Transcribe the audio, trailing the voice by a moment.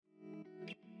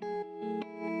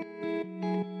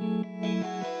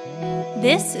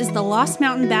This is the Lost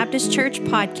Mountain Baptist Church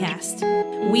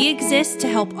podcast. We exist to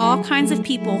help all kinds of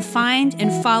people find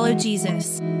and follow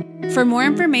Jesus. For more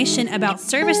information about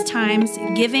service times,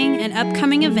 giving, and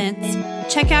upcoming events,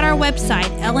 check out our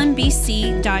website,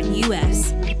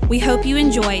 lmbc.us. We hope you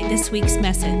enjoy this week's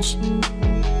message.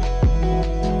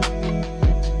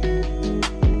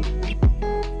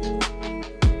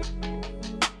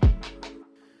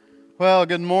 Well,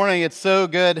 good morning. It's so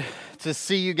good to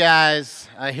see you guys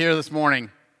here this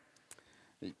morning.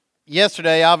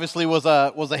 Yesterday, obviously, was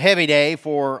a heavy day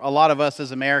for a lot of us as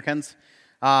Americans,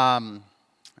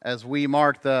 as we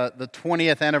mark the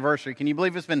 20th anniversary. Can you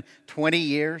believe it's been 20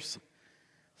 years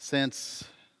since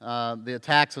the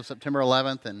attacks of September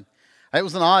 11th? And it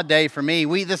was an odd day for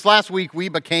me. This last week, we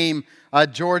became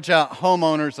Georgia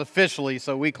homeowners officially,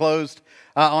 so we closed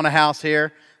on a house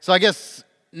here. So I guess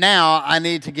now I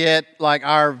need to get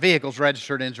our vehicles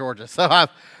registered in Georgia. So I've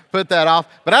put that off.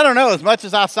 But I don't know, as much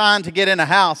as I signed to get in a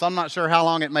house, I'm not sure how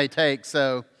long it may take.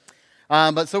 So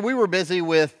we were busy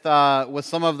with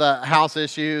some of the house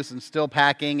issues and still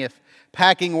packing. If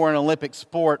packing were an Olympic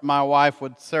sport, my wife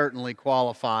would certainly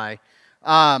qualify.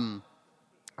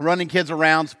 Running kids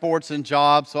around, sports and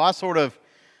jobs. So I sort of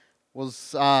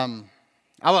was I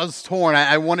was torn.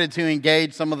 I wanted to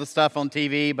engage some of the stuff on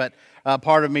TV, but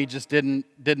part of me just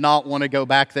did not want to go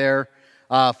back there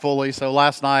fully. So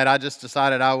last night I just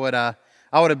decided I would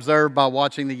observe by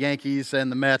watching the Yankees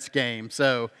and the Mets game.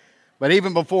 But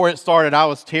even before it started, I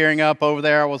was tearing up over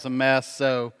there. I was a mess.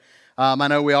 So I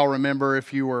know we all remember,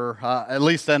 if you were at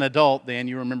least an adult then,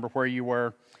 you remember where you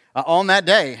were on that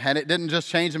day. And it didn't just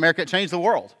change America; it changed the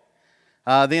world.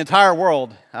 The entire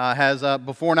world has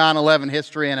before 9/11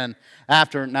 history and an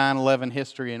after 9/11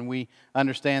 history, and we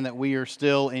understand that we are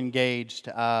still engaged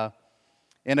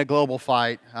in a global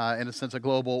fight, in a sense, a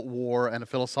global war and a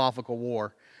philosophical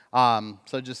war.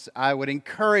 I would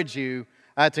encourage you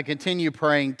to continue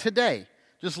praying today.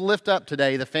 Just lift up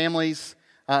today the families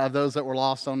of those that were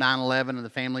lost on 9/11 and the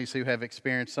families who have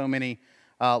experienced so many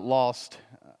lost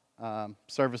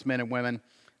servicemen and women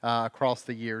across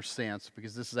the years since,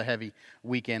 because this is a heavy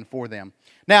weekend for them.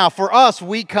 Now, for us,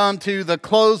 we come to the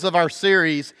close of our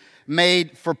series,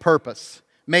 Made for Purpose.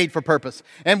 Made for Purpose.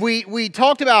 And we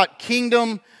talked about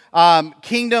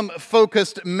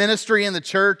kingdom-focused ministry in the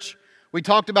church. We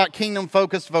talked about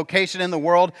kingdom-focused vocation in the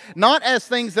world, not as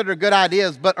things that are good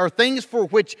ideas, but are things for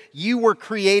which you were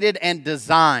created and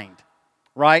designed,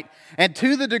 right? And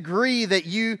to the degree that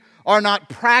you are not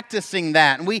practicing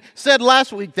that. And we said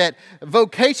last week that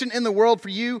vocation in the world for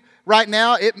you right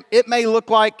now, it may look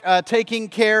like taking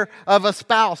care of a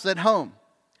spouse at home.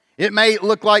 It may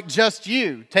look like just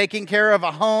you taking care of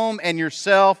a home and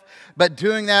yourself, but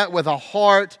doing that with a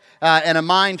heart and a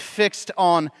mind fixed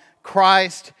on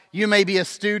Christ. You may be a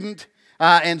student,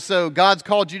 and so God's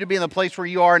called you to be in the place where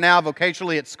you are now,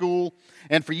 vocationally at school,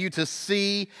 and for you to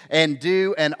see and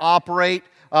do and operate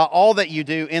all that you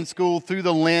do in school through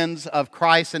the lens of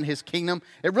Christ and His kingdom.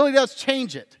 It really does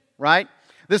change it, right?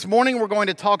 This morning we're going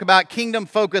to talk about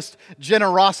kingdom-focused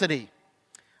generosity.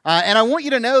 And I want you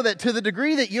to know that to the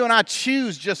degree that you and I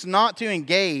choose just not to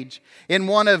engage in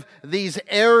one of these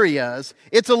areas,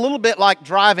 it's a little bit like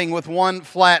driving with one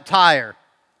flat tire.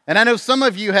 And I know some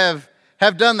of you have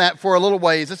done that for a little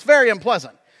ways. It's very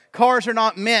unpleasant. Cars are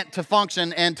not meant to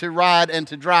function and to ride and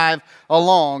to drive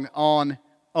along on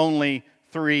only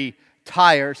 3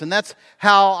 tires. And that's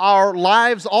how our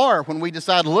lives are when we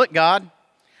decide, look, God,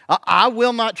 I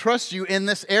will not trust you in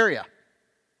this area.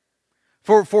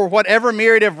 For whatever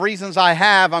myriad of reasons I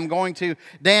have, I'm going to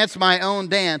dance my own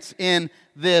dance in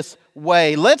this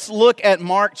way. Let's look at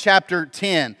Mark chapter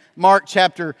 10. Mark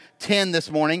chapter 10 this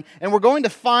morning. And we're going to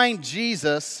find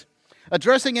Jesus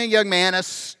addressing a young man, a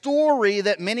story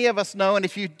that many of us know. And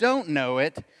if you don't know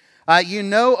it, you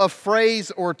know a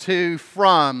phrase or two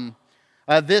from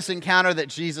this encounter that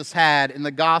Jesus had in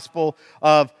the Gospel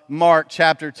of Mark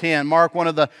chapter 10. Mark, one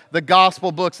of the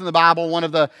gospel books in the Bible, one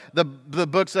of the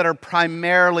books that are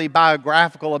primarily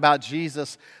biographical about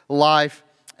Jesus' life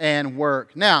and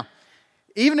work. Now,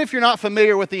 even if you're not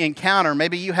familiar with the encounter,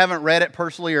 maybe you haven't read it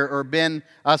personally or been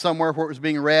somewhere where it was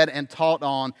being read and taught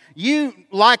on, you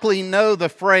likely know the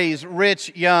phrase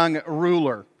rich young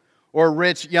ruler or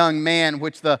rich young man,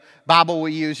 which the Bible will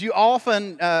use. You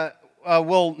often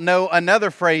will know another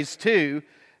phrase too,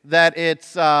 that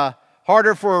it's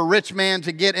harder for a rich man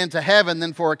to get into heaven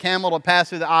than for a camel to pass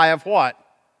through the eye of what?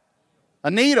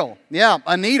 A needle. Yeah,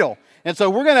 a needle. And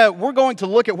so we're going to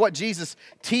look at what Jesus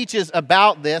teaches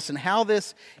about this and how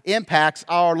this impacts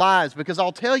our lives. Because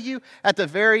I'll tell you at the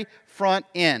very front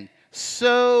end,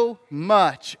 so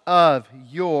much of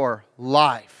your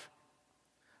life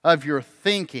of your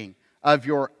thinking, of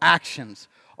your actions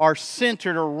are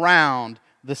centered around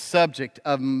the subject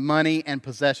of money and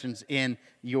possessions in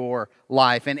your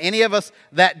life. And any of us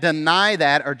that deny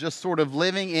that are just sort of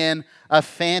living in a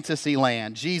fantasy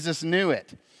land. Jesus knew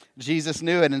it. Jesus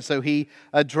knew it, and so he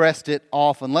addressed it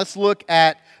often. Let's look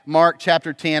at Mark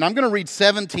chapter 10. I'm going to read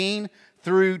 17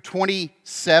 through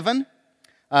 27.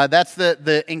 That's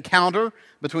the encounter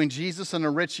between Jesus and a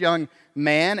rich young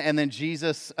man, and then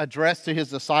Jesus addressed to his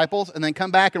disciples, and then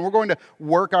come back, and we're going to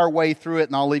work our way through it,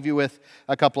 and I'll leave you with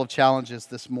a couple of challenges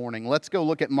this morning. Let's go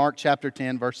look at Mark chapter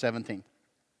 10, verse 17.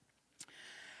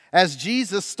 As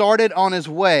Jesus started on his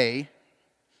way,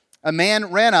 a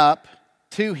man ran up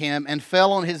to him and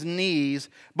fell on his knees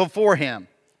before him.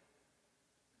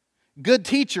 "Good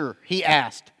teacher," he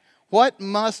asked, "what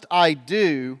must I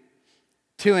do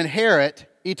to inherit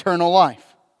eternal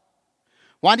life?"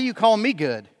 "Why do you call me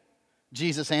good?"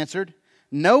 Jesus answered,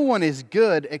 "No one is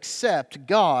good except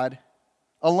God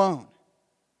alone.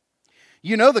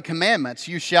 You know the commandments: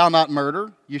 you shall not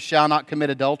murder, you shall not commit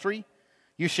adultery,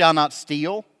 you shall not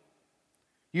steal,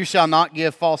 you shall not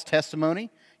give false testimony,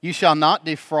 you shall not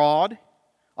defraud,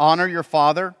 honor your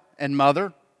father and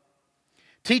mother."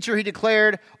 "Teacher," he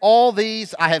declared, "all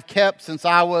these I have kept since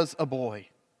I was a boy."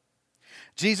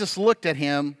 Jesus looked at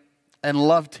him and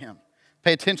loved him.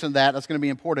 Pay attention to that. That's going to be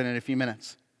important in a few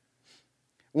minutes.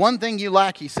 "One thing you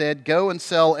lack," he said. "Go and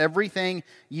sell everything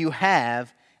you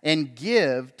have and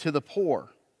give to the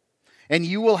poor, and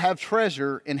you will have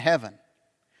treasure in heaven.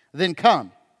 Then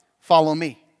come, follow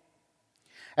me."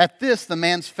 At this, the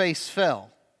man's face fell.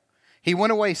 He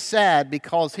went away sad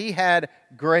because he had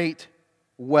great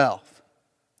wealth.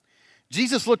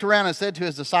 Jesus looked around and said to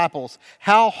his disciples,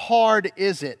 "How hard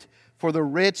is it for the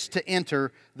rich to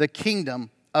enter the kingdom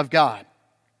of God?"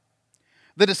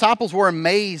 The disciples were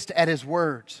amazed at his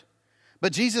words.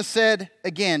 But Jesus said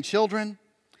again, "Children,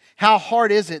 how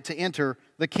hard is it to enter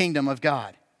the kingdom of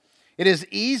God? It is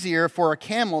easier for a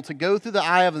camel to go through the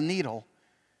eye of a needle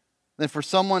than for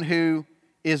someone who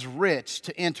is rich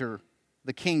to enter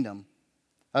the kingdom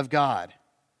of God."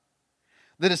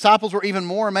 The disciples were even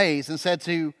more amazed and said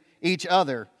to each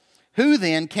other, "Who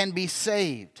then can be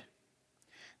saved?"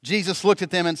 Jesus looked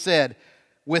at them and said,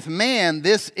 "With man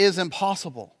this is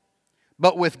impossible,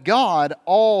 but with God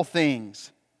all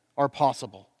things are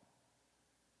possible."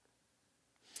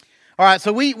 All right,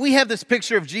 so we have this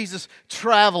picture of Jesus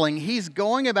traveling. He's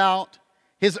going about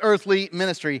his earthly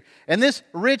ministry. And this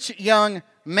rich young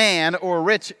man or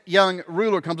rich young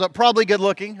ruler comes up, probably good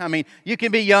looking. I mean, you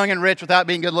can be young and rich without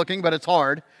being good looking, but it's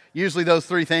hard. Usually those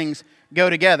three things go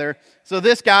together. So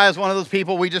this guy is one of those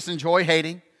people we just enjoy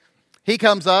hating. He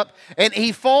comes up and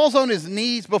he falls on his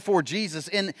knees before Jesus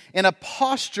in a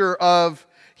posture of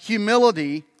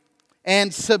humility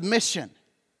and submission.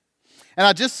 And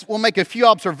I just will make a few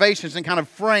observations and kind of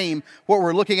frame what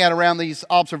we're looking at around these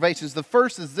observations. The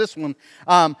first is this one,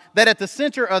 that at the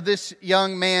center of this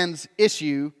young man's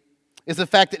issue is the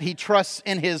fact that he trusts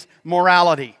in his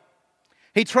morality.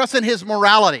 He trusts in his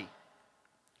morality.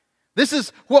 This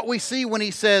is what we see when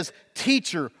he says,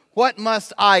 "Teacher, what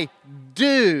must I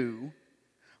do?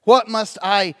 What must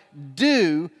I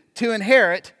do to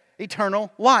inherit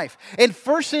eternal life?" And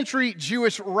first century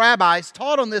Jewish rabbis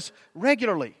taught on this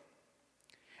regularly.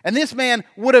 And this man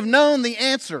would have known the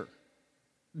answer.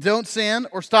 Don't sin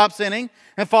or stop sinning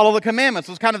and follow the commandments.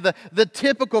 It was kind of the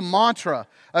typical mantra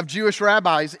of Jewish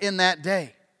rabbis in that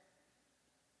day.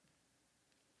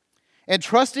 And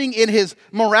trusting in his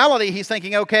morality, he's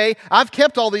thinking, okay, I've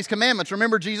kept all these commandments.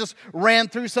 Remember, Jesus ran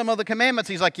through some of the commandments.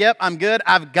 He's like, yep, I'm good.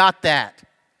 I've got that.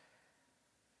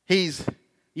 He's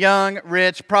young,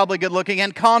 rich, probably good looking,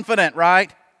 and confident,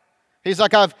 right? He's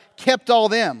like, I've kept all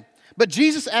them. But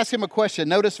Jesus asked him a question.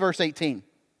 Notice verse 18.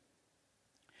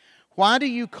 "Why do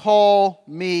you call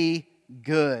me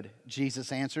good?"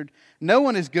 Jesus answered. "No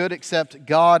one is good except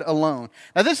God alone."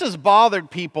 Now this has bothered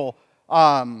people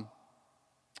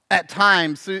at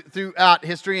times throughout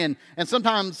history and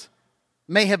sometimes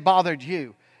may have bothered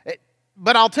you.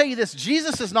 But I'll tell you this,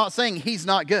 Jesus is not saying he's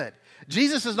not good.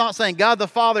 Jesus is not saying God the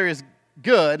Father is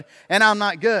good and I'm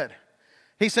not good.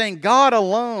 He's saying God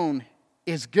alone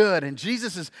is good. And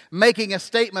Jesus is making a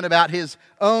statement about his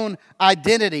own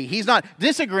identity. He's not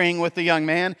disagreeing with the young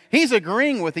man. He's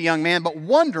agreeing with the young man, but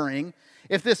wondering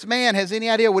if this man has any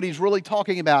idea what he's really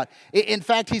talking about. In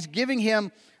fact, he's giving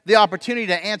him the opportunity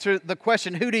to answer the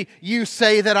question, who do you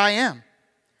say that I am?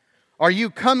 Are you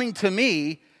coming to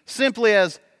me simply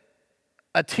as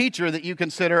a teacher that you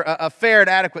consider a fair and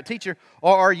adequate teacher,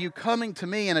 or are you coming to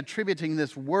me and attributing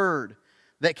this word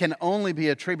that can only be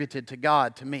attributed to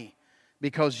God to me?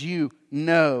 Because you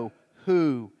know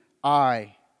who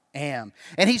I am.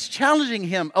 And he's challenging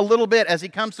him a little bit as he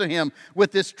comes to him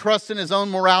with this trust in his own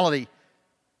morality.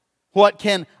 What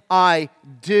can I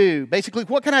do? Basically,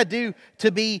 what can I do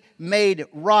to be made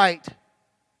right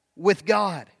with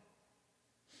God?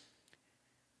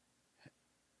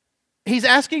 He's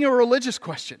asking a religious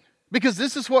question because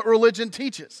this is what religion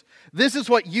teaches. This is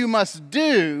what you must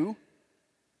do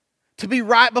to be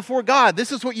right before God.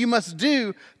 This is what you must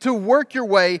do to work your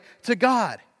way to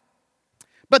God.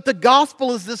 But the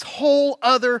gospel is this whole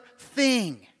other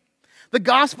thing. The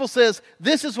gospel says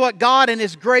this is what God in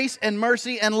His grace and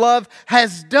mercy and love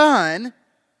has done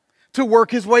to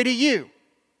work His way to you.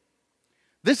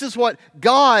 This is what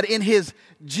God in His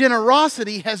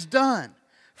generosity has done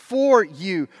for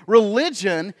you.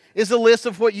 Religion is a list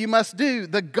of what you must do.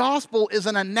 The gospel is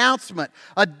an announcement,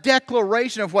 a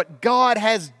declaration of what God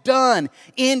has done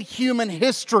in human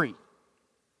history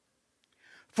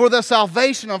for the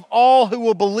salvation of all who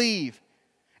will believe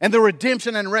and the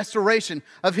redemption and restoration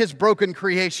of His broken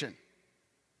creation.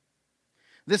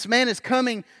 This man is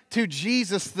coming to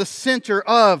Jesus, the center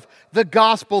of the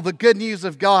gospel, the good news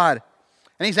of God.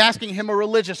 And he's asking him a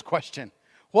religious question.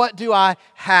 What do I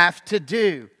have to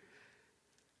do?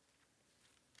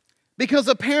 Because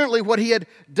apparently what he had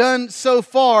done so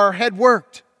far had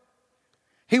worked.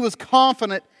 He was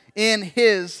confident in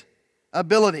his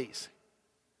abilities.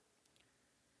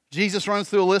 Jesus runs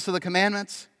through a list of the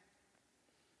commandments.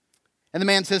 And the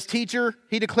man says, "Teacher,"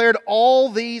 he declared, "all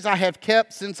these I have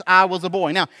kept since I was a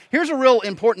boy." Now, here's a real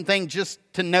important thing just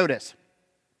to notice.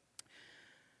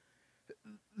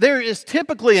 There is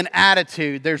typically an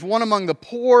attitude. There's one among the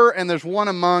poor and there's one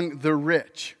among the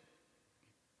rich.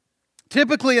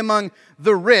 Typically among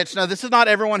the rich, now this is not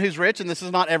everyone who's rich and this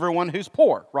is not everyone who's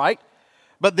poor, right?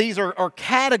 But these are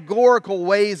categorical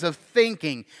ways of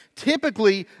thinking.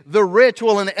 Typically, the rich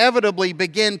will inevitably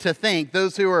begin to think,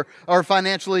 those who are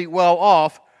financially well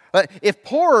off, if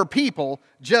poorer people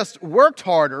just worked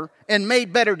harder and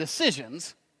made better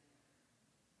decisions,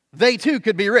 they too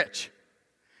could be rich.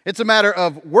 It's a matter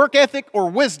of work ethic or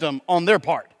wisdom on their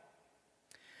part.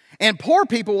 And poor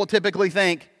people will typically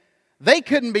think they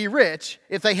couldn't be rich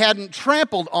if they hadn't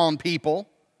trampled on people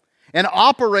and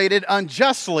operated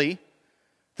unjustly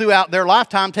throughout their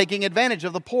lifetime, taking advantage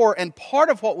of the poor. And part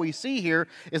of what we see here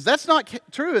is that's not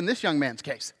true in this young man's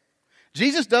case.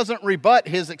 Jesus doesn't rebut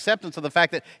his acceptance of the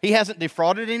fact that he hasn't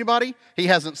defrauded anybody, he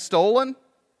hasn't stolen,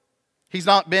 he's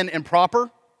not been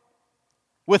improper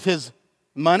with his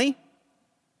money.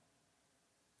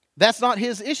 That's not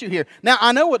his issue here. Now,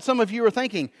 I know what some of you are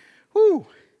thinking.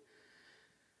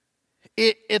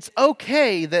 It's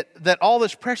okay that all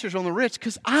this pressure's on the rich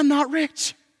because I'm not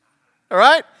rich. All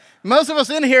right? Most of us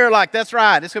in here are like, that's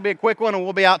right, it's going to be a quick one and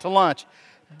we'll be out to lunch.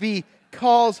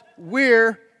 Because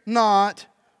we're not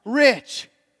rich.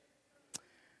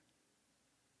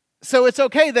 So it's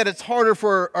okay that it's harder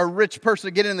for a rich person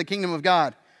to get in the kingdom of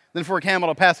God than for a camel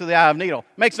to pass through the eye of a needle.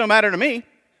 Makes no matter to me.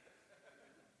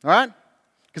 All right?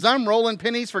 Because I'm rolling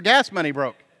pennies for gas money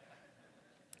broke.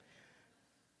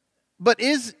 But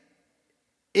is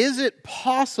it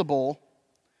possible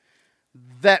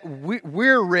that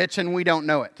we're rich and we don't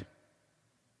know it?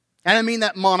 And I mean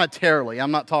that monetarily.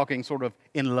 I'm not talking sort of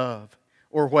in love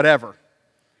or whatever.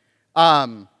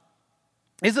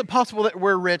 Is it possible that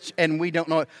we're rich and we don't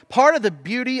know it? Part of the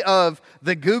beauty of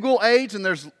the Google age, and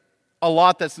there's a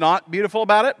lot that's not beautiful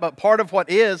about it, but part of what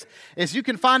is you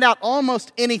can find out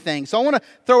almost anything. So I want to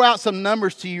throw out some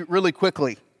numbers to you really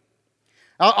quickly.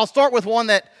 I'll start with one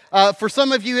that for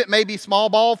some of you it may be small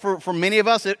ball. For many of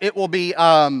us it will be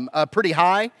pretty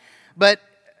high. But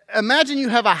imagine you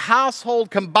have a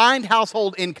combined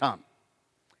household income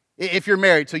if you're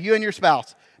married. So you and your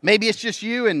spouse. Maybe it's just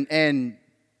you and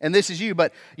this is you,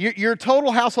 but your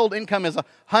total household income is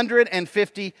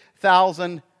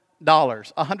 $150,000.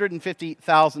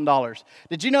 $150,000.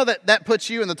 Did you know that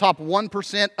puts you in the top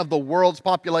 1% of the world's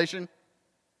population?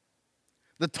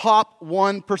 The top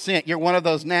 1%. You're one of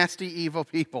those nasty, evil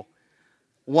people.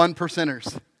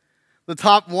 1%ers. The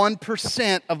top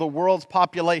 1% of the world's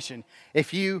population.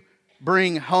 If you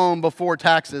bring home before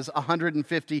taxes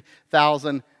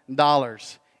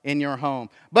 $150,000 in your home.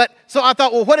 But so I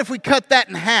thought, well, what if we cut that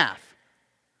in half?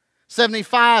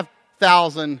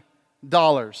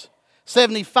 $75,000.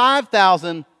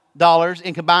 $75,000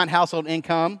 in combined household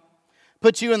income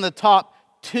puts you in the top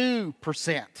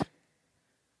 2%.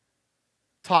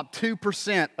 Top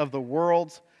 2% of the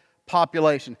world's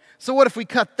population. So what if we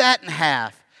cut that in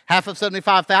half? Half of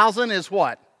 $75,000 is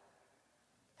what?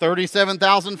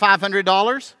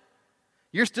 $37,500?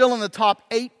 You're still in the top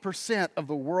 8% of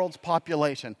the world's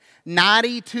population.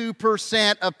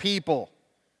 92% of people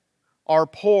are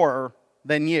poorer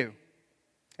than you.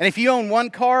 And if you own one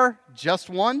car, just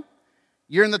one,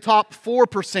 you're in the top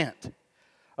 4%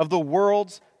 of the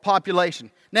world's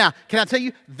population. Now, can I tell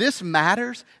you, this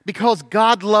matters because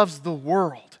God loves the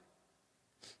world,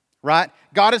 right?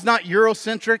 God is not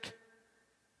Eurocentric.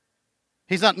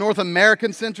 He's not North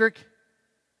American-centric.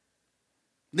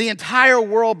 The entire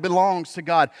world belongs to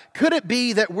God. Could it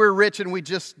be that we're rich and we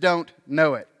just don't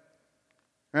know it,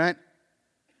 right?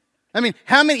 I mean,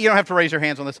 how many, you don't have to raise your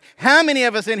hands on this, how many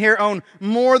of us in here own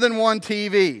more than one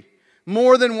TV,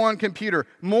 more than one computer,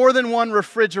 more than one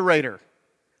refrigerator,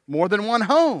 more than one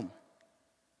home?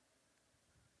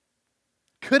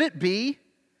 Could it be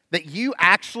that you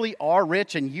actually are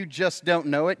rich and you just don't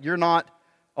know it? You're not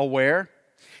aware?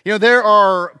 You know, there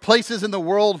are places in the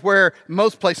world where,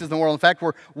 most places in the world, in fact,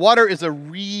 where water is a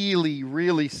really,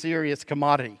 really serious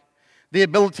commodity. The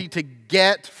ability to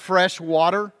get fresh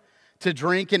water to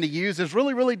drink and to use is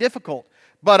really, really difficult.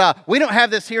 But we don't have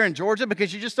this here in Georgia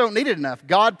because you just don't need it enough.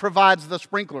 God provides the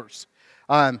sprinklers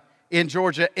in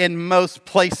Georgia in most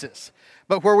places.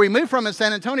 But where we moved from in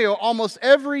San Antonio, almost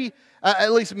every,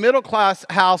 at least middle-class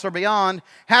house or beyond,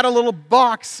 had a little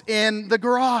box in the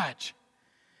garage.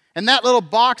 And that little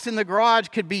box in the garage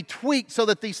could be tweaked so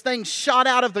that these things shot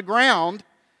out of the ground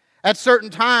at certain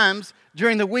times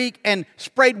during the week and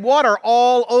sprayed water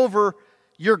all over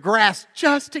your grass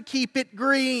just to keep it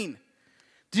green.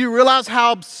 Do you realize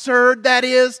how absurd that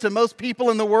is to most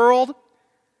people in the world?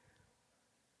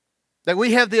 That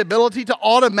we have the ability to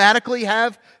automatically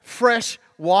have fresh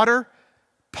water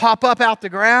pop up out the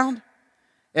ground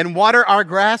and water our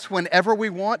grass whenever we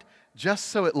want, just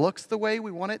so it looks the way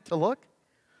we want it to look?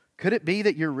 Could it be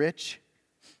that you're rich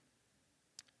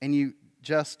and you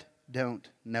just don't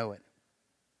know it?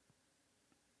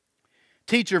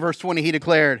 Teacher, verse 20, he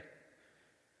declared,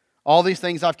 all these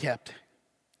things I've kept.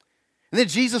 And then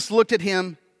Jesus looked at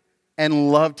him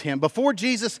and loved him. Before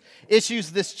Jesus issues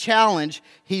this challenge,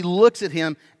 he looks at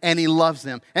him and he loves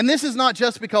them. And this is not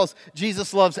just because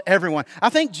Jesus loves everyone. I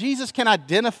think Jesus can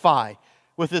identify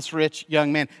with this rich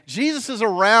young man. Jesus is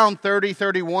around 30,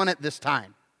 31 at this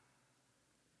time.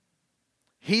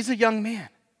 He's a young man.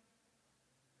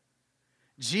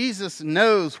 Jesus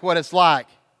knows what it's like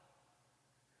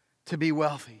to be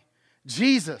wealthy.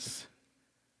 Jesus,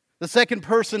 the second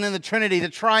person in the Trinity, the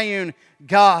triune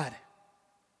God,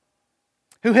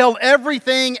 who held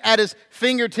everything at his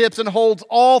fingertips and holds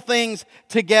all things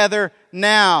together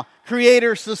now,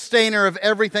 creator, sustainer of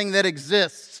everything that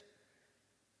exists,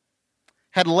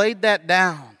 had laid that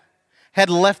down,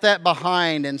 had left that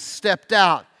behind and stepped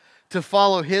out to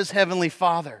follow his heavenly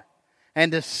Father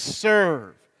and to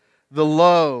serve the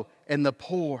low and the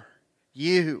poor,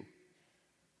 you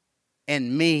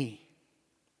and me.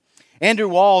 Andrew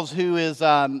Walls, who is,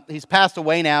 he's passed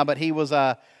away now, but he was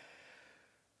a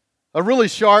really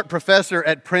sharp professor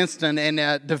at Princeton and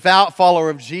a devout follower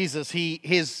of Jesus.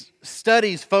 His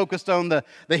studies focused on the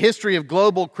history of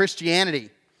global Christianity.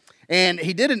 And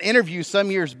he did an interview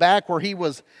some years back where he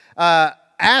was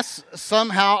asked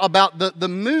somehow about the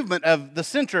movement of the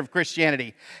center of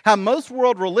Christianity. How most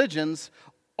world religions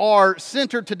are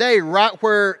centered today right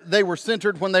where they were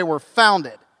centered when they were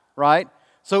founded, right?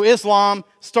 So Islam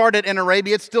started in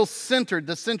Arabia. It's still centered.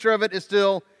 The center of it is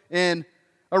still in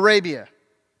Arabia.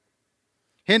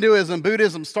 Hinduism,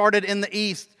 Buddhism started in the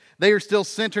East. They are still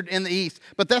centered in the East.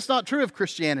 But that's not true of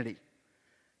Christianity.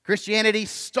 Christianity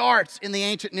starts in the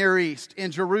ancient Near East,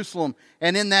 in Jerusalem,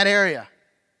 and in that area.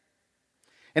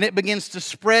 And it begins to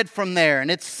spread from there, and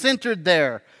it's centered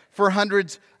there for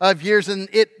hundreds of years, and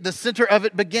the center of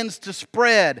it begins to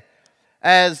spread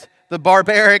as the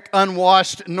barbaric,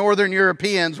 unwashed Northern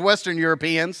Europeans, Western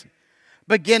Europeans,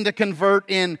 begin to convert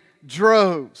in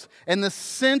droves. And the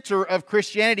center of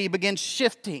Christianity begins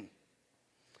shifting.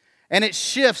 And it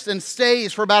shifts and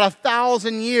stays for about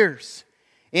 1,000 years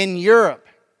in Europe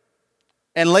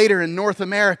and later in North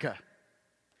America.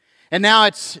 And now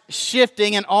it's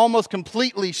shifting and almost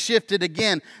completely shifted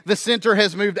again. The center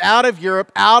has moved out of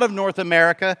Europe, out of North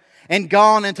America, and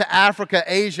gone into Africa,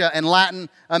 Asia, and Latin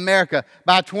America.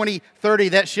 By 2030,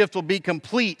 that shift will be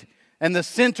complete, and the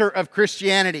center of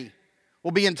Christianity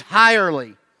will be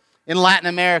entirely in Latin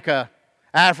America,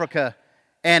 Africa,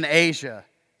 and Asia.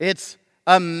 It's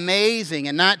amazing.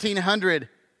 In 1900,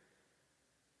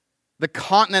 the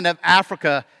continent of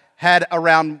Africa had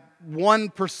around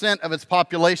 1% of its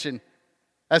population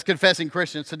as confessing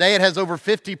Christians. Today it has over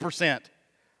 50%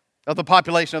 of the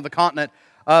population of the continent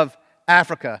of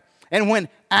Africa. And when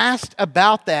asked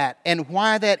about that and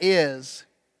why that is,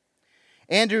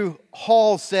 Andrew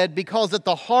Hall said, because at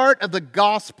the heart of the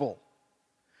gospel,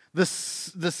 the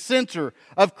center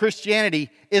of Christianity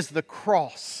is the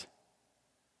cross.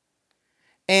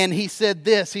 And he said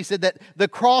this, he said that the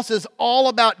cross is all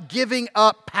about giving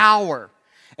up power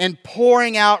and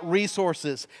pouring out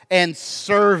resources and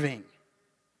serving.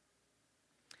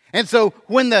 And so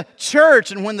when the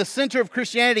church and when the center of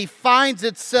Christianity finds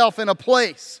itself in a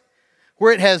place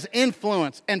where it has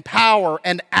influence and power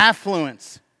and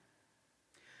affluence,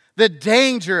 the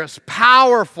dangerous,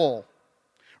 powerful,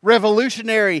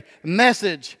 revolutionary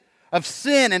message of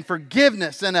sin and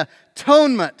forgiveness and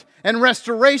atonement and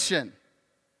restoration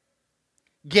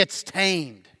gets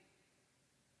tamed.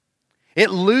 It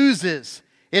loses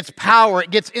its power. It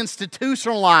gets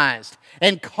institutionalized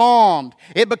and calmed.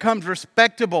 It becomes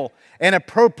respectable and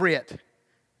appropriate.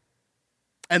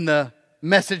 And the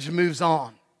message moves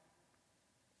on.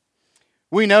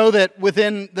 We know that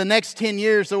within the next 10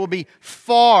 years, there will be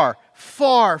far,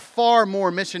 far, far more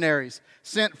missionaries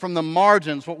sent from the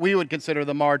margins, what we would consider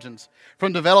the margins,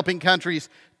 from developing countries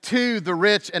to the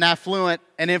rich and affluent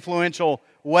and influential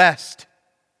West.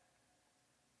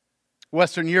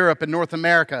 Western Europe and North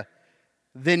America,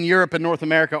 then Europe and North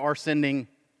America are sending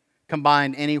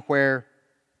combined anywhere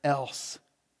else.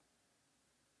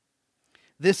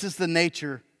 This is the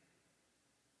nature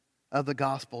of the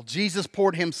gospel. Jesus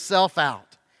poured himself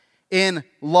out in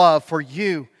love for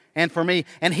you and for me.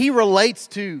 And he relates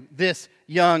to this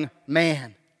young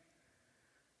man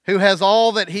who has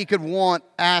all that he could want,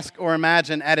 ask, or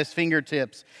imagine at his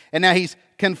fingertips. And now he's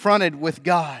confronted with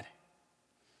God.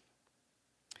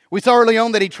 We saw early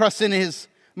on that he trusts in his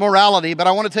morality, but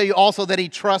I want to tell you also that he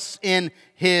trusts in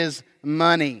his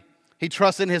money. He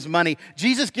trusts in his money.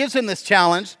 Jesus gives him this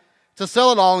challenge to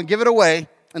sell it all and give it away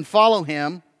and follow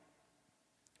him.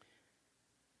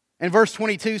 And verse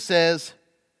 22 says,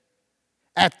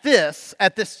 at this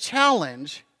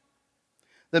challenge,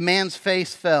 the man's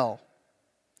face fell.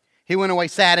 He went away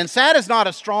sad. And sad is not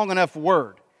a strong enough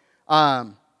word.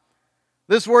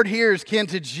 This word here is kin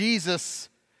to Jesus'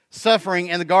 suffering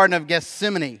in the Garden of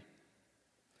Gethsemane.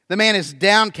 The man is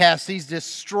downcast. He's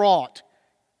distraught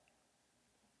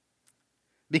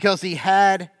because he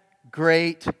had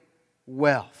great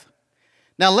wealth.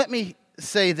 Now let me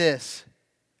say this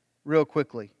real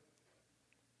quickly.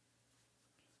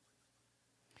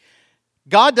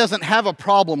 God doesn't have a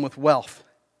problem with wealth.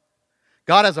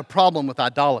 God has a problem with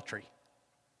idolatry.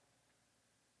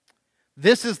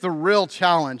 This is the real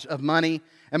challenge of money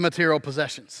and material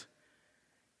possessions.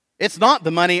 It's not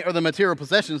the money or the material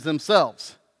possessions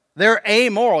themselves. They're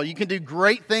amoral. You can do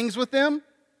great things with them,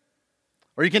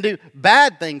 or you can do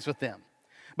bad things with them.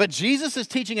 But Jesus is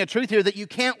teaching a truth here that you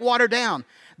can't water down.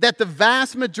 That the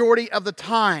vast majority of the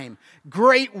time,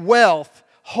 great wealth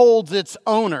holds its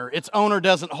owner. Its owner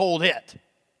doesn't hold it.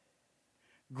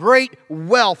 Great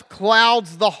wealth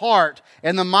clouds the heart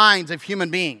and the minds of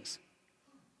human beings.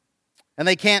 And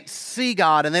they can't see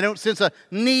God, and they don't sense a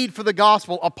need for the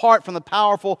gospel apart from the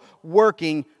powerful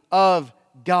working of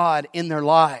God in their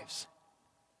lives.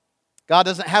 God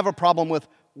doesn't have a problem with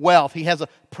wealth. He has a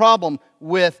problem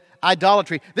with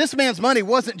idolatry. This man's money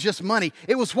wasn't just money.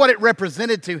 It was what it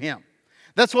represented to him.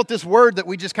 That's what this word that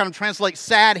we just kind of translate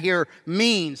sad here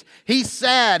means. He's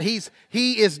sad. He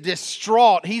is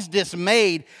distraught. He's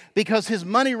dismayed because his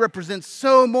money represents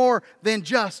so more than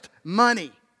just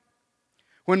money.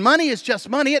 When money is just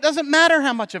money, it doesn't matter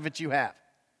how much of it you have.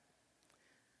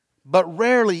 But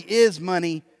rarely is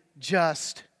money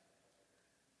just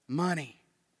money.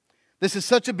 This is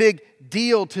such a big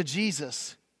deal to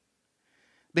Jesus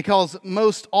because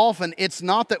most often it's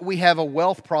not that we have a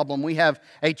wealth problem, we have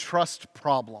a trust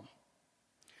problem.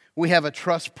 We have a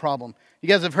trust problem. You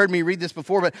guys have heard me read this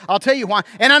before, but I'll tell you why.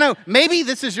 And I know maybe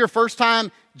this is your first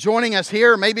time joining us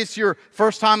here. Maybe it's your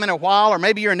first time in a while, or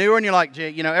maybe you're newer and you're like,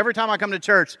 you know, every time I come to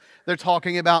church, they're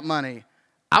talking about money.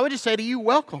 I would just say to you,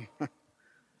 welcome.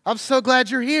 I'm so glad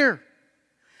you're here.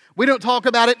 We don't talk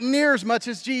about it near as much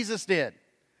as Jesus did.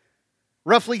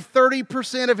 Roughly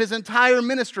 30% of his entire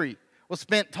ministry was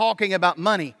spent talking about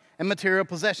money and material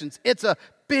possessions. It's a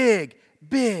big,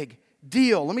 big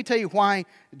deal. Let me tell you why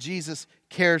Jesus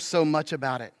cares so much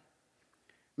about it.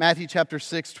 Matthew chapter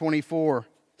 6:24.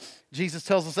 Jesus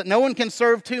tells us that no one can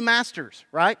serve two masters,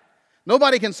 right?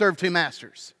 Nobody can serve two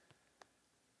masters.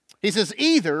 He says,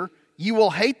 either you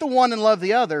will hate the one and love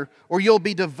the other, or you'll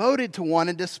be devoted to one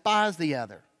and despise the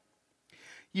other.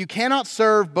 You cannot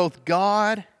serve both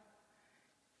God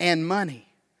and money.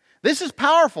 This is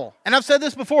powerful. And I've said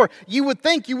this before. You would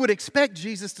think, you would expect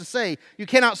Jesus to say, you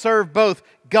cannot serve both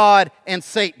God and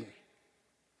Satan,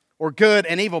 or good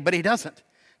and evil, but he doesn't.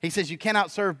 He says you cannot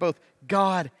serve both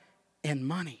God and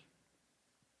money.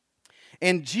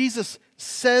 And Jesus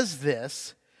says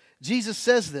this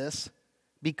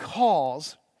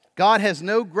because God has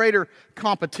no greater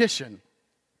competition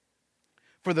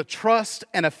for the trust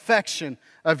and affection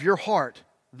of your heart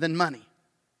than money?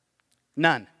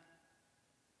 None.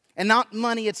 And not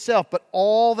money itself, but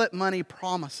all that money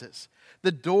promises.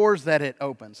 The doors that it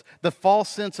opens. The false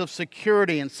sense of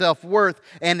security and self-worth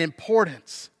and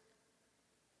importance.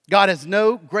 God has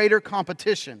no greater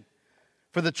competition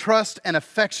for the trust and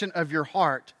affection of your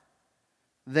heart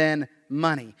than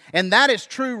money. And that is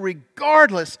true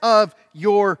regardless of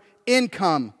your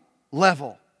income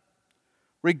level.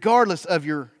 Regardless of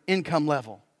your income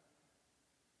level.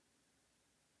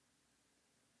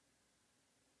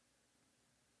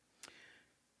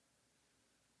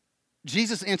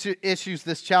 Jesus issues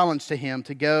this challenge to him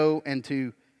to go and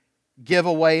to give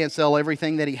away and sell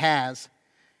everything that he has.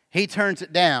 He turns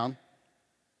it down,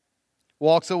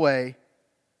 walks away,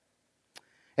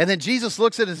 and then Jesus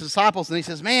looks at his disciples and he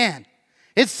says, man,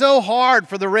 it's so hard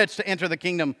for the rich to enter the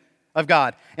kingdom of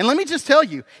God. And let me just tell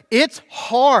you, it's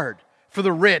hard for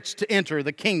the rich to enter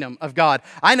the kingdom of God.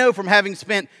 I know from having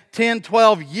spent 10,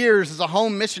 12 years as a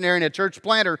home missionary and a church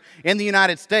planter in the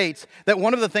United States that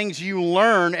one of the things you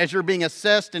learn as you're being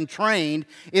assessed and trained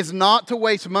is not to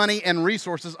waste money and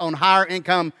resources on higher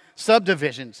income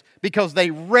subdivisions because they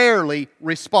rarely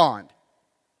respond.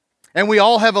 And we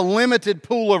all have a limited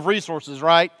pool of resources,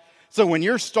 right? So when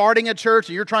you're starting a church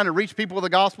and you're trying to reach people with the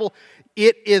gospel,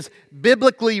 it is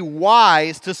biblically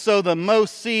wise to sow the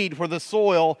most seed where the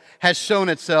soil has shown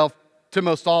itself to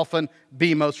most often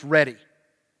be most ready.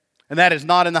 And that is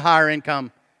not in the higher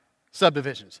income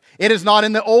subdivisions. It is not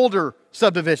in the older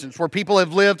subdivisions where people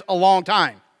have lived a long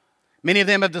time. Many of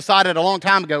them have decided a long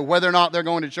time ago whether or not they're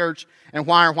going to church and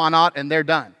why or why not, and they're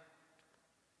done.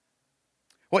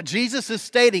 What Jesus is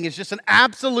stating is just an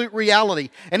absolute reality,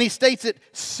 and he states it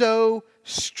so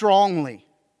strongly.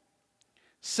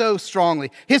 So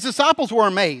strongly. His disciples were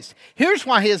amazed. Here's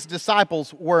why his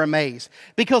disciples were amazed.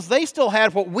 Because they still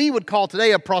had what we would call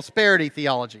today a prosperity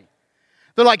theology.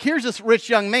 They're like, here's this rich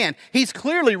young man. He's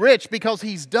clearly rich because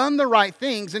he's done the right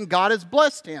things and God has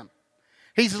blessed him.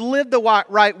 He's lived the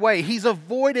right way. He's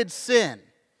avoided sin.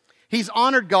 He's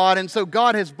honored God, and so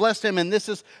God has blessed him, and this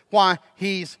is why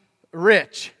he's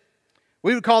rich.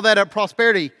 We would call that a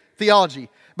prosperity theology.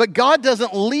 But God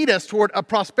doesn't lead us toward a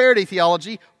prosperity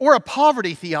theology or a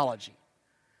poverty theology.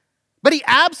 But he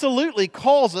absolutely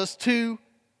calls us to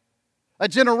a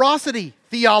generosity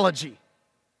theology.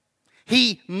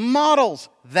 He models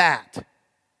that.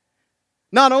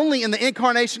 Not only in the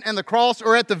incarnation and the cross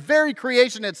or at the very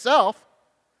creation itself,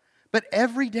 but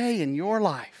every day in your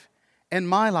life and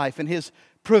my life and his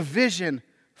provision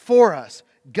for us.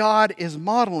 God is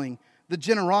modeling the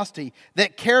generosity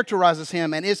that characterizes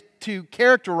him and is to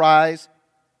characterize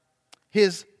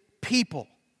his people.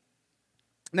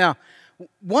 Now,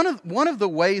 one of the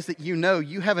ways that you know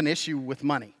you have an issue with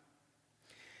money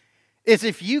is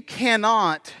if you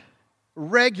cannot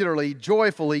regularly,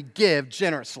 joyfully give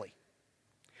generously.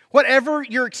 Whatever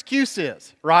your excuse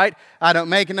is, right? I don't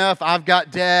make enough, I've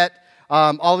got debt,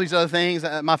 all these other things.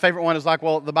 My favorite one is like,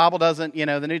 well, the Bible doesn't,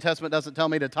 the New Testament doesn't tell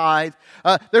me to tithe.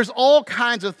 There's all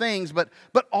kinds of things, but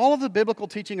all of the biblical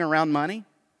teaching around money,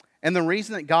 and the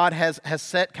reason that God has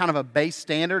set kind of a base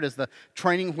standard as the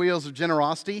training wheels of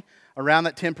generosity around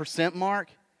that 10% mark,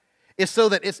 is so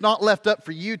that it's not left up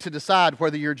for you to decide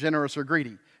whether you're generous or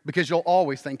greedy, because you'll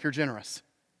always think you're generous.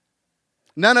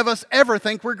 None of us ever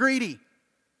think we're greedy.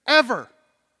 Ever.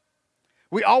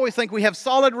 We always think we have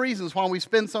solid reasons why we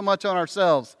spend so much on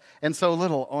ourselves and so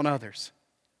little on others.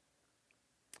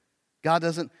 God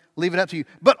doesn't leave it up to you.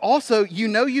 But also,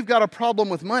 you've got a problem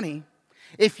with money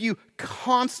if you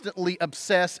constantly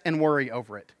obsess and worry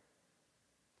over it.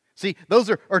 See, those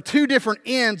are two different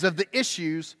ends of the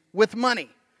issues with money.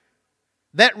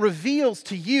 That reveals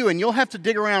to you, and you'll have to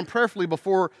dig around prayerfully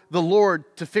before the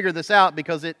Lord to figure this out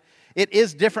because it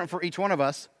is different for each one of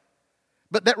us.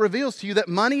 But that reveals to you that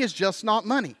money is just not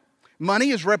money.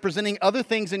 Money is representing other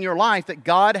things in your life that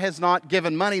God has not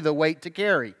given money the weight to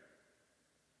carry.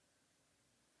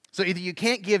 So either you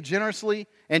can't give generously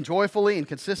and joyfully and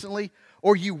consistently,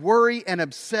 or you worry and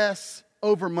obsess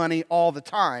over money all the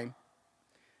time.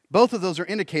 Both of those are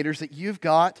indicators that you've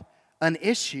got an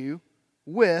issue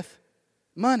with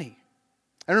money.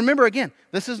 And remember again,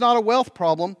 this is not a wealth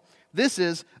problem. This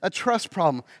is a trust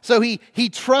problem. So he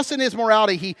trusts in his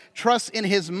morality. He trusts in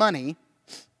his money.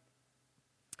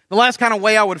 The last kind of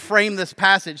way I would frame this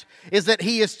passage is that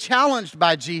he is challenged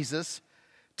by Jesus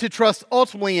to trust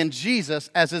ultimately in Jesus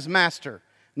as his master.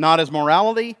 Not as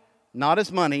morality, not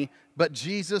as money, but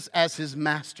Jesus as his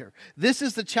master. This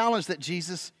is the challenge that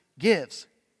Jesus gives.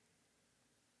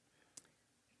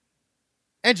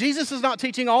 And Jesus is not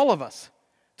teaching all of us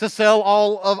to sell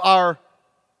all of our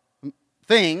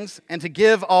things and to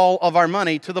give all of our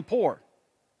money to the poor.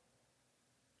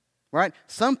 Right?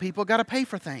 Some people got to pay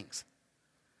for things.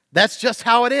 That's just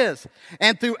how it is.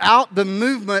 And throughout the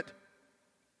movement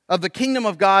of the kingdom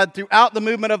of God, throughout the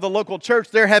movement of the local church,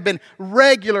 there have been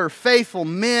regular, faithful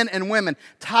men and women,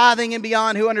 tithing and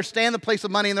beyond, who understand the place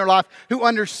of money in their life, who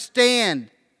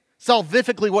understand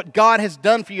salvifically what God has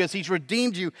done for you as He's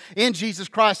redeemed you in Jesus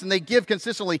Christ, and they give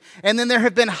consistently. And then there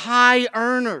have been high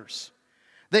earners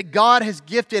that God has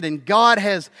gifted, and God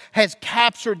has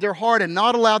captured their heart and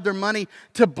not allowed their money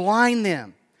to blind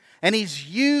them. And He's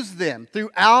used them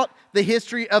throughout the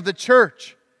history of the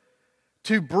church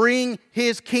to bring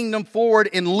His kingdom forward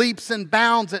in leaps and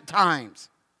bounds at times.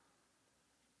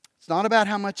 It's not about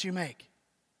how much you make.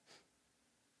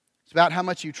 It's about how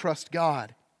much you trust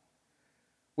God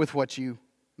with what you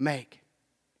make.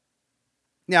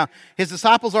 Now, His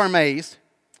disciples are amazed,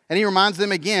 and He reminds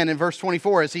them again in verse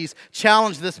 24 as He's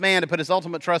challenged this man to put his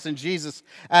ultimate trust in Jesus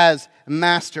as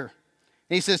Master.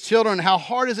 And He says, "Children, how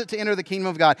hard is it to enter the kingdom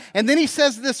of God?" And then He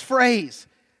says this phrase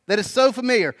that is so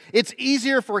familiar. It's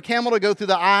easier for a camel to go through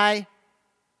the eye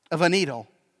of a needle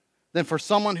than for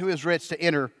someone who is rich to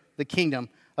enter the kingdom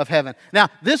of heaven. Now,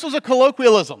 this was a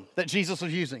colloquialism that Jesus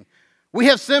was using. We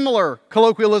have similar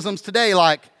colloquialisms today,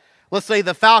 like, let's say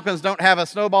the Falcons don't have a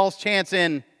snowball's chance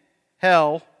in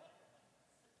hell.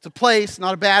 It's a place,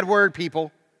 not a bad word,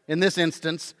 people, in this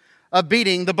instance, of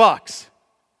beating the Bucks,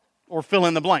 or fill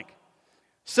in the blank.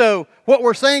 So what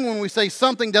we're saying when we say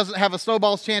something doesn't have a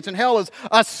snowball's chance in hell is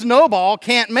a snowball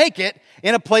can't make it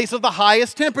in a place of the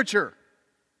highest temperature,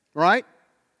 right?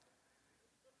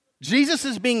 Jesus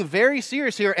is being very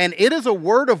serious here, and it is a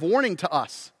word of warning to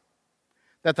us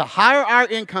that the higher our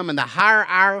income and the higher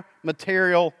our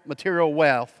material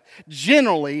wealth,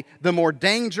 generally, the more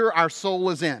danger our soul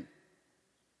is in.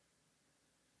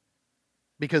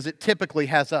 Because it typically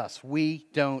has us. We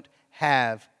don't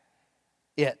have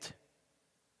it.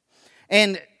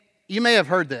 And you may have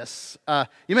heard this.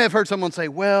 You may have heard someone say,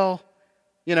 well,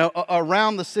 you know,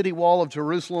 around the city wall of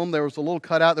Jerusalem, there was a little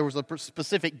cutout. There was a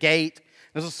specific gate.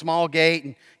 There's a small gate.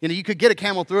 And, you know, you could get a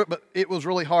camel through it, but it was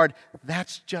really hard.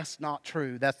 That's just not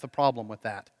true. That's the problem with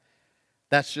that.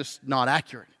 That's just not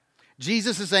accurate.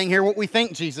 Jesus is saying here what we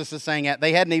think Jesus is saying.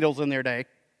 They had needles in their day.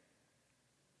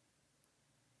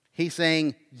 He's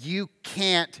saying you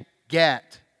can't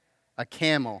get a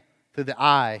camel through the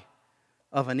eye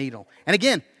of a needle. And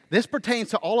again, this pertains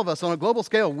to all of us on a global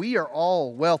scale. We are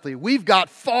all wealthy. We've got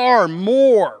far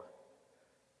more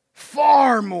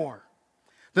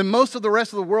than most of the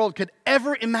rest of the world could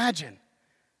ever imagine.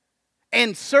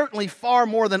 And certainly far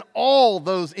more than all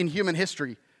those in human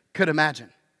history could imagine.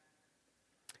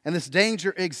 And this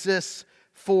danger exists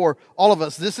for all of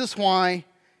us. This is why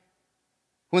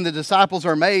when the disciples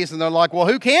are amazed and they're like, well,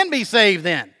 who can be saved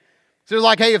then? So they're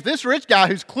like, hey, if this rich guy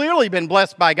who's clearly been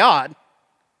blessed by God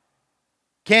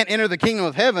can't enter the kingdom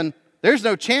of heaven, there's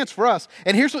no chance for us.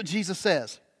 And here's what Jesus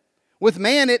says. With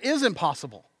man, it is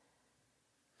impossible.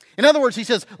 In other words, He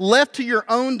says, left to your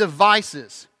own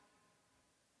devices,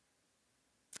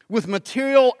 with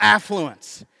material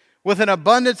affluence, with an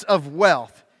abundance of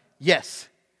wealth, yes,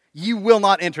 you will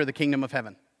not enter the kingdom of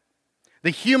heaven.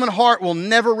 The human heart will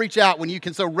never reach out when you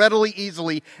can so readily,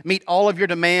 easily meet all of your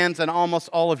demands and almost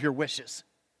all of your wishes.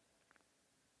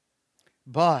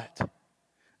 But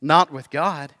not with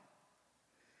God.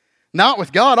 Not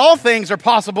with God. All things are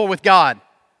possible with God.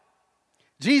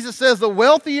 Jesus says the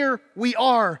wealthier we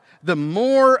are, the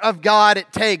more of God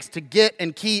it takes to get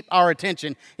and keep our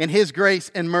attention in His grace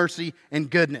and mercy and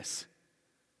goodness.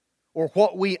 Or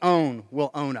what we own will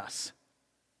own us.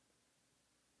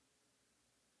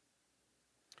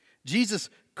 Jesus'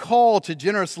 call to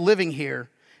generous living here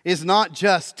is not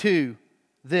just to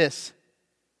this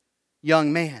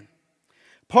young man.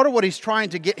 Part of what He's trying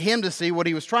to get him to see, what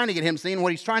He was trying to get him to see, and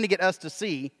what He's trying to get us to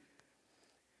see,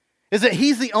 is that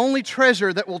He's the only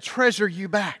treasure that will treasure you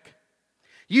back.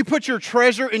 You put your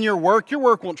treasure in your work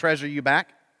won't treasure you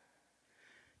back.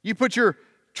 You put your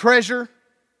treasure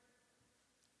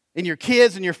in your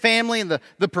kids and your family and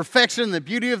the perfection and the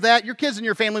beauty of that, your kids and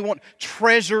your family won't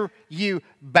treasure you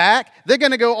back. They're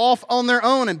going to go off on their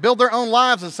own and build their own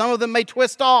lives, and some of them may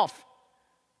twist off.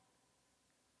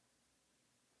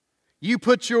 You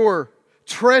put your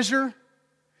treasure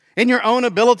in your own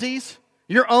abilities,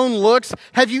 your own looks.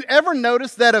 Have you ever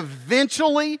noticed that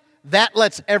eventually that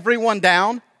lets everyone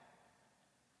down?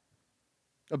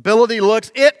 Ability,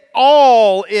 looks, it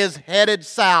all is headed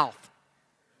south.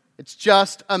 It's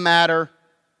just a matter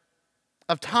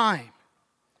of time.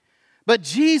 But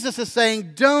Jesus is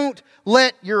saying, don't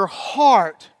let your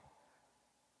heart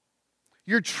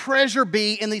your treasure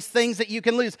be in these things that you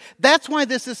can lose. That's why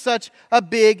this is such a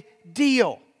big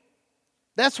deal.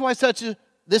 That's why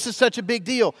this is such a big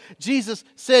deal. Jesus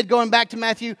said, going back to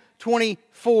Matthew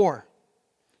 24,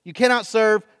 you cannot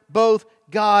serve both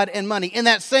God and money. In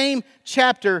that same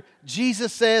chapter,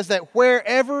 Jesus says that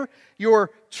wherever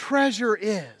your treasure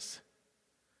is,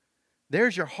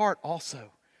 there's your heart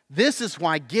also. This is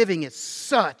why giving is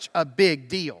such a big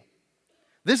deal.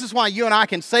 This is why you and I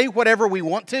can say whatever we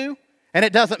want to, and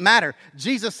it doesn't matter.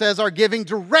 Jesus says our giving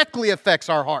directly affects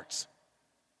our hearts.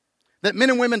 That men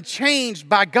and women changed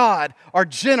by God are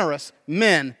generous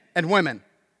men and women.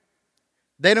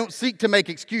 They don't seek to make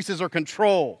excuses or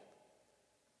control.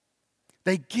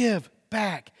 They give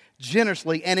back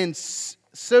generously, and in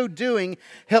so doing,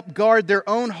 help guard their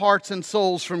own hearts and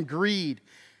souls from greed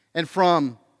and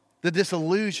from the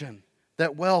disillusion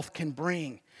that wealth can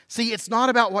bring. See, it's not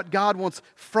about what God wants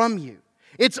from you.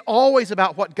 It's always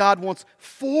about what God wants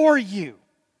for you.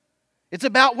 It's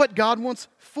about what God wants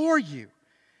for you.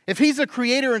 If He's the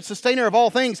creator and sustainer of all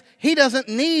things, He doesn't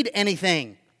need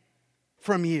anything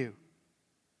from you.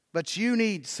 But you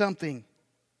need something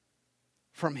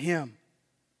from Him.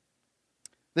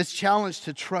 This challenge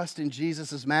to trust in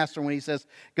Jesus as Master when He says,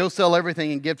 go sell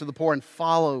everything and give to the poor and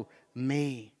follow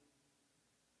me.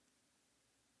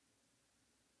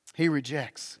 He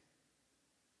rejects.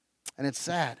 And it's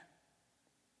sad.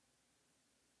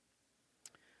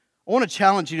 I want to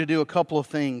challenge you to do a couple of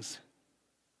things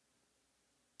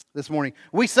this morning.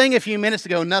 We sang a few minutes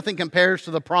ago, nothing compares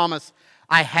to the promise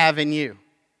I have in you.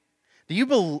 Do you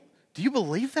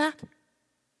believe that?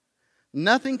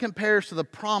 Nothing compares to the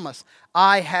promise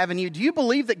I have in you. Do you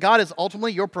believe that God is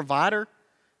ultimately your provider?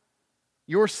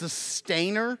 Your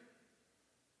sustainer?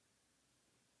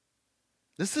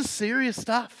 This is serious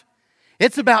stuff.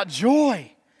 It's about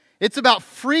joy. It's about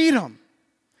freedom.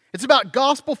 It's about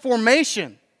gospel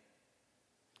formation.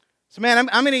 So man,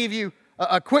 I'm going to give you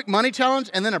a quick money challenge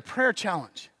and then a prayer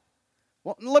challenge.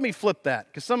 Well, let me flip that,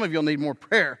 because some of you will need more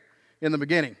prayer in the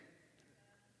beginning.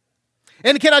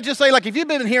 And can I just say, like, if you've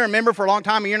been here a member for a long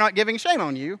time and you're not giving, shame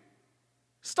on you.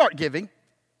 Start giving,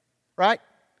 right?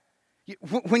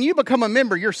 When you become a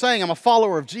member, you're saying, I'm a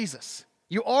follower of Jesus.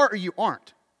 You are or you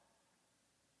aren't.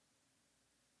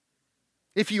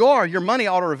 If you are, your money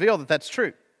ought to reveal that that's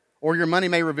true. Or your money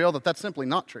may reveal that that's simply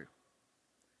not true.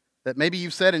 That maybe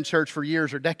you've said in church for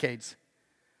years or decades,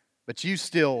 but you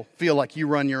still feel like you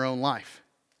run your own life.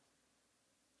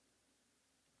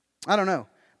 I don't know.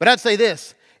 But I'd say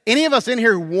this. Any of us in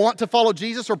here who want to follow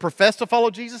Jesus or profess to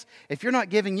follow Jesus, if you're not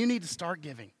giving, you need to start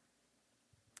giving.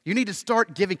 You need to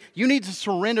start giving. You need to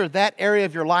surrender that area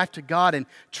of your life to God and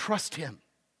trust Him.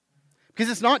 Because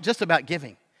it's not just about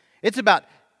giving. It's about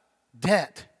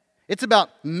debt. It's about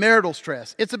marital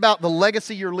stress. It's about the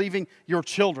legacy you're leaving your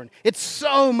children. It's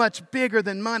so much bigger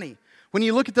than money. When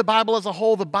you look at the Bible as a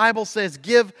whole, the Bible says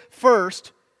give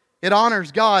first. It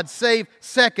honors God. Save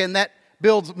second. That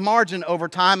builds margin over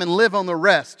time, and live on the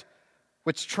rest,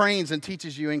 which trains and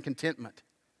teaches you in contentment.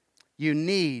 You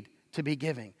need to be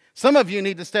giving. Some of you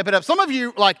need to step it up. Some of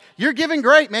you, like, you're giving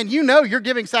great, man. You know you're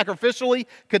giving sacrificially,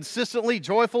 consistently,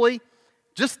 joyfully.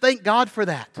 Just thank God for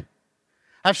that.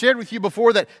 I've shared with you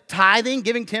before that tithing,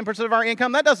 giving 10% of our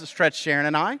income, that doesn't stretch Sharon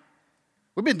and I.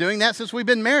 We've been doing that since we've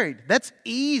been married. That's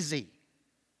easy.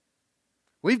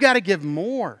 We've got to give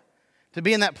more to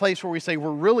be in that place where we say we're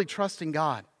really trusting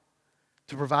God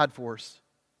to provide for us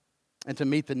and to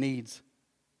meet the needs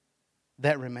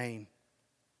that remain.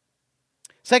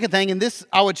 Second thing, and this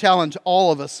I would challenge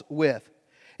all of us with,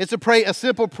 is to pray a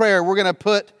simple prayer we're going to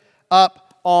put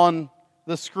up on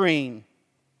the screen.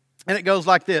 And it goes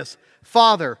like this.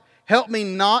 Father, help me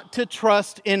not to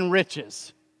trust in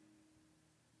riches,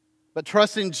 but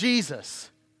trust in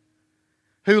Jesus,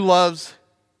 who loves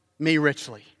me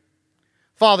richly.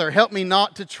 Father, help me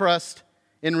not to trust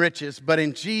in riches, but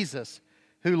in Jesus,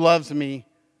 who loves me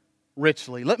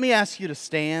richly. Let me ask you to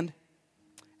stand.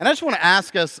 And I just want to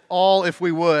ask us all, if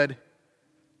we would,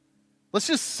 let's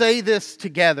just say this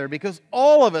together, because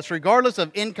all of us, regardless of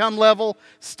income level,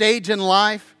 stage in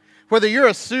life, whether you're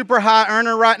a super high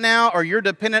earner right now or you're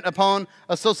dependent upon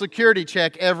a Social Security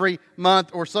check every month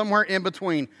or somewhere in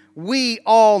between, we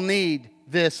all need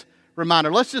this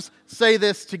reminder. Let's just say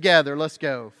this together. Let's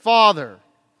go. Father,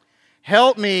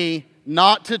 help me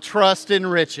not to trust in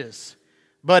riches,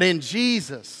 but in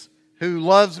Jesus, who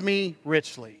loves me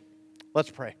richly.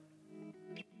 Let's pray.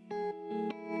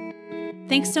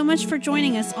 Thanks so much for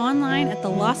joining us online at the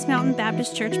Lost Mountain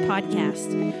Baptist Church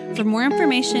podcast. For more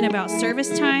information about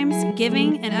service times,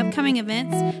 giving, and upcoming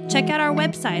events, check out our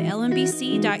website,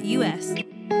 lmbc.us.